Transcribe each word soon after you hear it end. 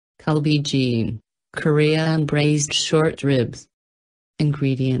Galbi Jjim, Korean braised short ribs.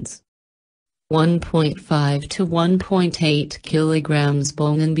 Ingredients: 1.5 to 1.8 kilograms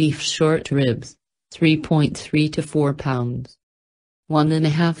bone-in beef short ribs, 3.3 to 4 pounds.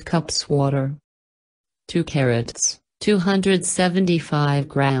 1½ cups water. 2 carrots, 275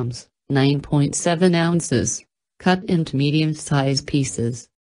 grams, 9.7 ounces, cut into medium-sized pieces.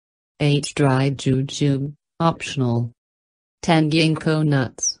 8 dried jujube, optional. 10 ginkgo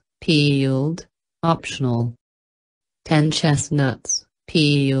nuts, peeled, optional. 10 chestnuts,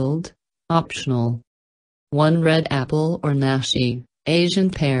 peeled, optional. 1 red apple or nashi, Asian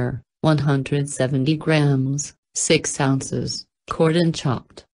pear, 170 grams, 6 ounces, cored and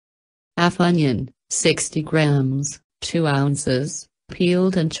chopped. Half onion, 60 grams, 2 ounces,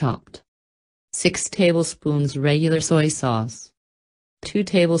 peeled and chopped. 6 tablespoons regular soy sauce. 2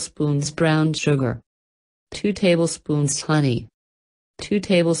 tablespoons brown sugar. 2 tablespoons honey. 2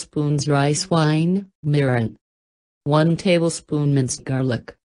 tablespoons rice wine, mirin. 1 tablespoon minced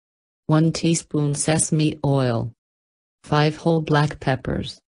garlic. 1 teaspoon sesame oil. 5 whole black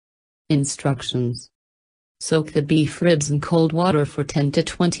peppers. Instructions: soak the beef ribs in cold water for 10 to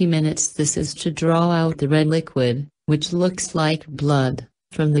 20 minutes. This is to draw out the red liquid, which looks like blood,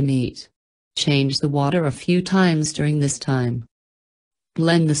 from the meat. Change the water a few times during this time.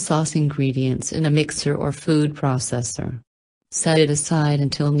 Blend the sauce ingredients in a mixer or food processor. Set it aside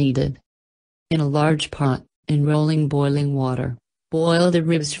until needed. In a large pot, in rolling boiling water, boil the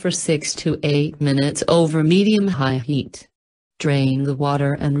ribs for 6 to 8 minutes over medium-high heat. Drain the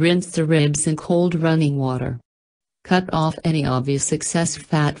water and rinse the ribs in cold running water. Cut off any obvious excess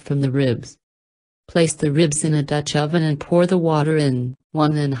fat from the ribs. Place the ribs in a Dutch oven and pour the water in,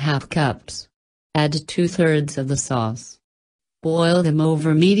 1½ cups. Add 2/3 of the sauce. Boil them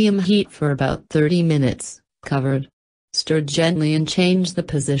over medium heat for about 30 minutes, covered. Stir gently and change the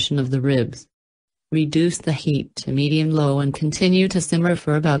position of the ribs. Reduce the heat to medium-low and continue to simmer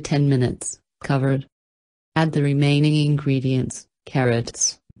for about 10 minutes, covered. Add the remaining ingredients,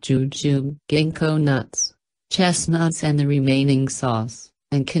 carrots, jujube, ginkgo nuts, chestnuts and the remaining sauce,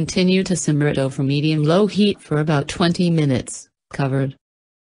 and continue to simmer it over medium-low heat for about 20 minutes, covered.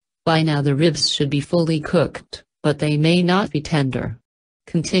 By now the ribs should be fully cooked, but they may not be tender.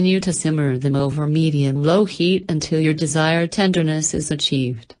 Continue to simmer them over medium-low heat until your desired tenderness is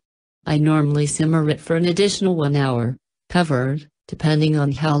achieved. I normally simmer it for an additional 1 hour, covered. Depending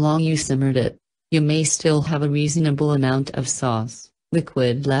on how long you simmered it, you may still have a reasonable amount of sauce,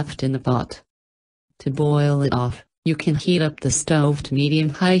 liquid left in the pot. To boil it off, you can heat up the stove to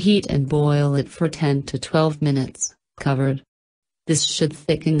medium-high heat and boil it for 10 to 12 minutes, covered. This should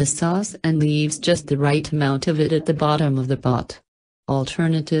thicken the sauce and leaves just the right amount of it at the bottom of the pot.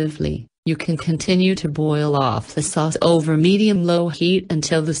 Alternatively, you can continue to boil off the sauce over medium-low heat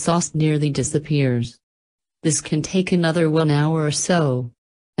until the sauce nearly disappears. This can take another 1 hour or so,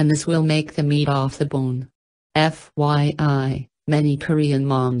 and this will make the meat off the bone. FYI, many Korean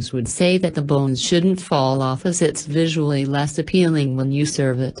moms would say that the bones shouldn't fall off as it's visually less appealing when you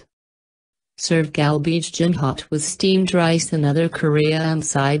serve it. Serve Galbi Jjim hot with steamed rice and other Korean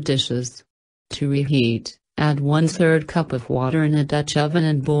side dishes. To reheat, add 1/3 cup of water in a Dutch oven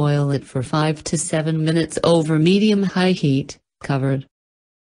and boil it for 5 to 7 minutes over medium-high heat, covered.